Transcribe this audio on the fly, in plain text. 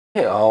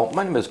Hey all,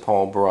 my name is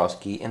Paul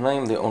Borowski and I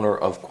am the owner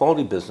of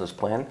Quality Business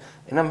Plan,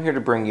 and I'm here to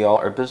bring y'all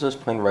our business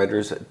plan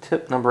writers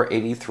tip number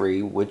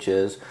 83, which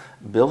is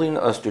building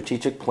a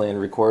strategic plan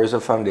requires a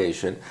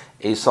foundation,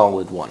 a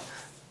solid one.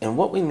 And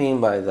what we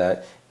mean by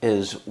that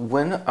is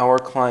when our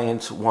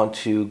clients want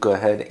to go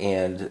ahead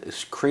and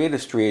create a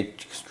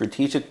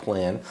strategic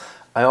plan,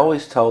 I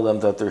always tell them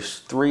that there's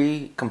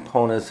three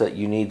components that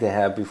you need to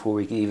have before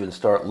we can even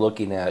start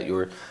looking at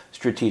your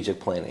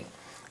strategic planning.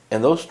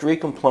 And those three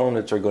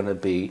components are going to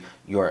be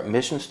your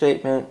mission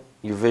statement,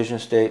 your vision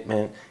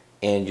statement,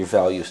 and your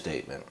value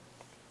statement.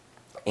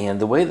 And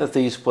the way that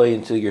these play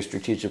into your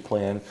strategic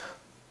plan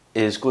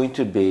is going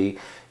to be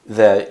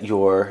that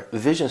your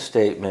vision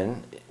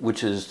statement,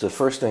 which is the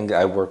first thing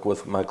that I work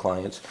with my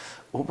clients,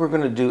 what we're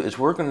going to do is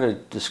we're going to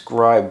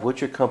describe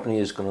what your company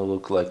is going to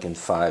look like in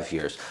 5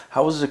 years.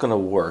 How is it going to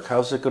work?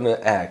 How is it going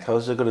to act? How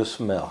is it going to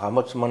smell? How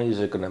much money is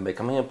it going to make?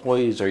 How many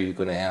employees are you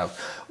going to have?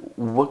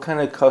 What kind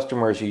of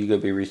customers are you going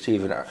to be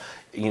receiving?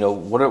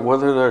 What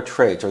are their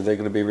traits? Are they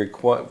going to be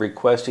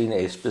requesting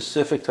a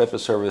specific type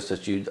of service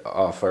that you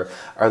offer?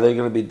 Are they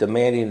going to be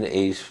demanding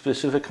a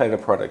specific kind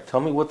of product? Tell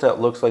me what that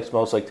looks like,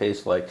 smells like,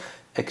 tastes like.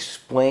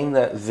 Explain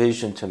that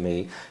vision to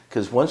me,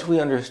 because once we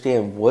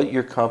understand what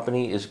your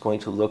company is going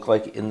to look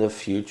like in the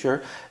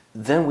future,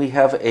 then we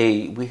have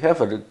a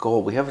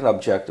goal, we have an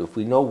objective,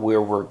 we know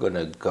where we're going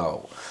to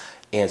go.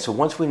 And so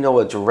once we know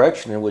a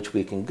direction in which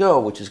we can go,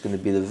 which is going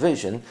to be the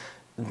vision,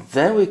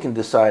 then we can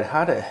decide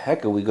how the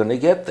heck are we going to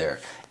get there.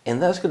 And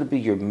that's going to be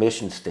your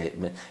mission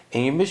statement.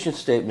 And your mission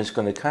statement is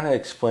going to kind of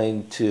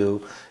explain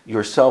to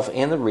yourself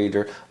and the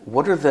reader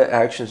what are the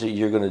actions that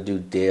you're going to do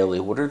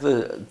daily. What are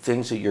the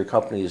things that your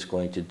company is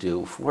going to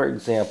do. For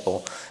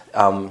example,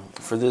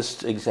 for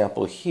this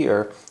example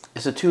here,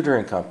 is a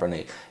tutoring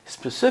company.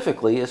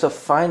 Specifically, is a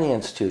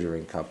finance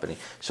tutoring company.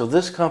 So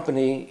this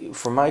company,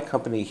 for my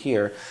company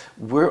here,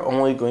 we're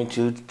only going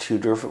to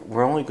tutor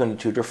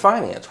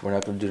finance. We're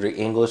not going to tutor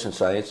English and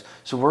science.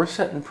 So we're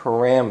setting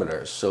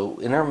parameters. So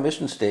in our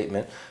mission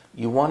statement,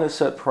 you want to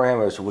set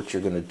parameters of what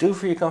you're going to do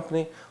for your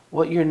company,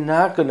 what you're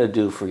not going to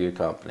do for your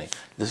company.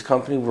 This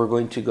company, we're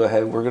going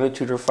to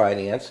tutor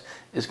finance.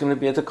 It's going to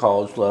be at the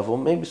college level,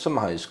 maybe some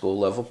high school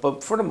level,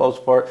 but for the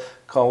most part,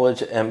 college,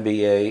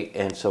 MBA,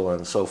 and so on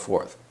and so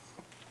forth.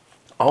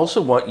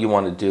 Also, what you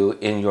want to do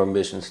in your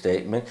mission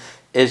statement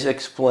is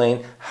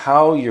explain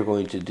how you're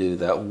going to do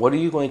that. What are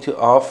you going to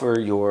offer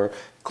your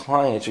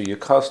clients or your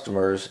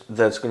customers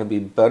that's going to be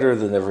better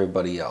than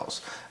everybody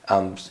else?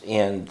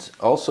 And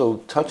also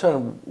touch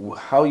on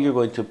how you're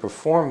going to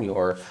perform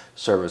your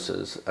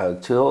services.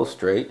 To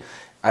illustrate,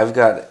 I've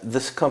got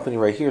this company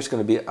right here is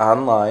going to be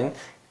online,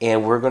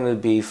 and we're going to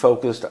be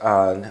focused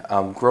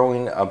on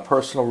growing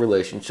personal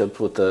relationships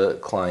with the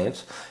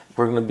clients.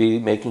 We're going to be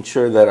making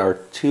sure that our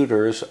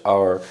tutors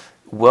are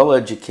well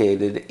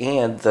educated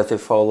and that they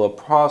follow a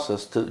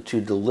process to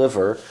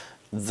deliver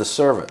the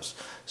service.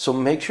 So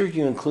make sure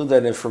you include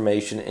that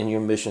information in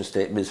your mission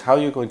statement, is how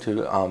you're going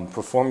to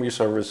perform your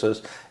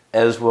services,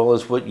 as well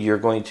as what you're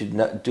going to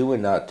do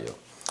and not do.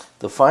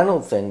 The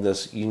final thing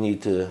that you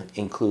need to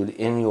include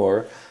in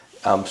your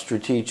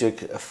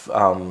strategic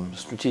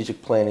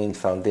planning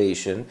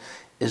foundation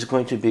is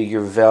going to be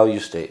your value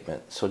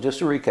statement. So just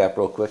to recap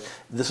real quick,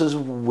 this is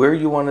where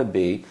you want to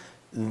be.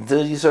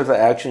 These are the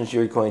actions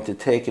you're going to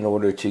take in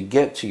order to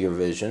get to your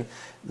vision.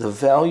 The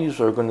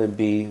values are going to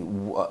be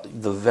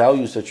the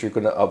values that you're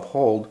going to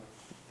uphold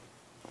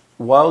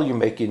while you're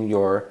making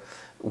your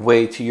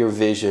way to your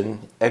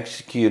vision,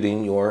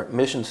 executing your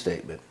mission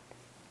statement.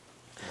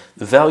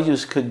 The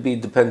values could be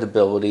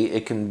dependability,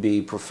 it can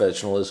be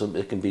professionalism,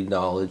 it can be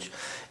knowledge,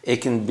 it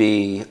can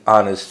be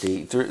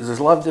honesty. There's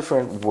a lot of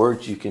different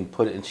words you can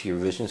put into your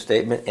vision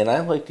statement, and I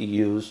like to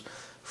use,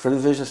 for the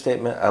vision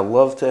statement, I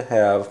love to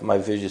have my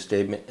vision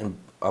statement,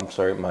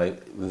 my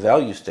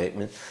value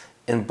statement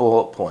in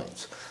bullet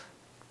points.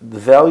 The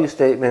value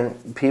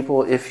statement,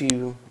 people, if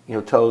you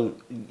tell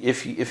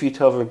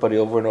everybody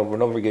over and over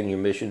and over again your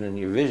mission and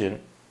your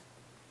vision,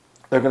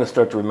 they're going to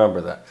start to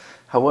remember that.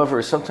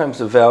 However, sometimes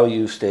the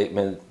value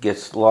statement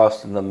gets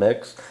lost in the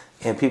mix,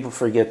 and people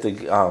forget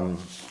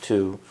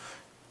to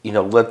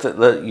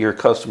let your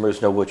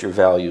customers know what your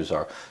values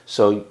are.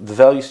 So the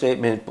value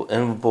statement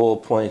in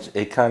bullet points,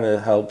 it kind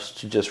of helps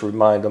to just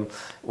remind them,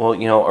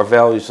 well, our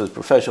values is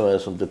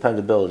professionalism,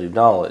 dependability,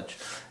 knowledge,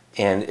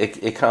 and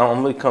it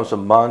kind of becomes a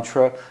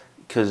mantra,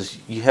 because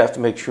you have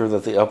to make sure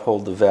that they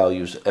uphold the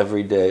values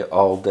every day,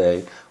 all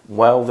day,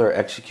 while they're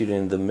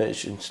executing the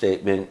mission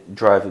statement,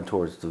 driving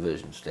towards the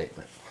vision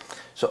statement.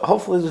 So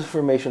hopefully this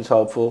information is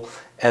helpful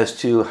as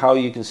to how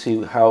you can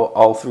see how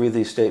all three of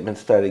these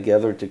statements tie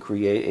together to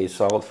create a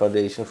solid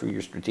foundation for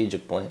your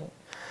strategic planning.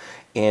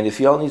 And if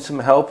y'all need some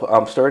help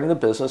starting a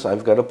business,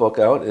 I've got a book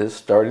out, is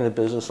Starting a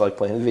Business Like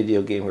Playing a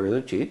Video Game with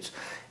Other Cheats.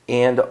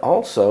 And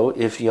also,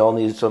 if y'all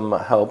need some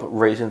help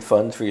raising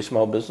funds for your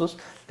small business,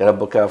 got a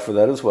book out for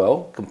that as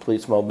well,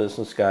 Complete Small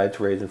Business Guide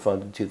to Raising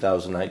Funds in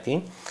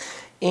 2019.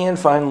 And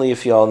finally,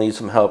 if y'all need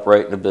some help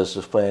writing a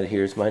business plan,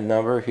 here's my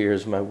number,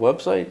 here's my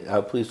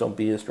website. Please don't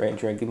be a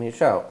stranger and give me a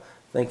shout.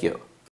 Thank you.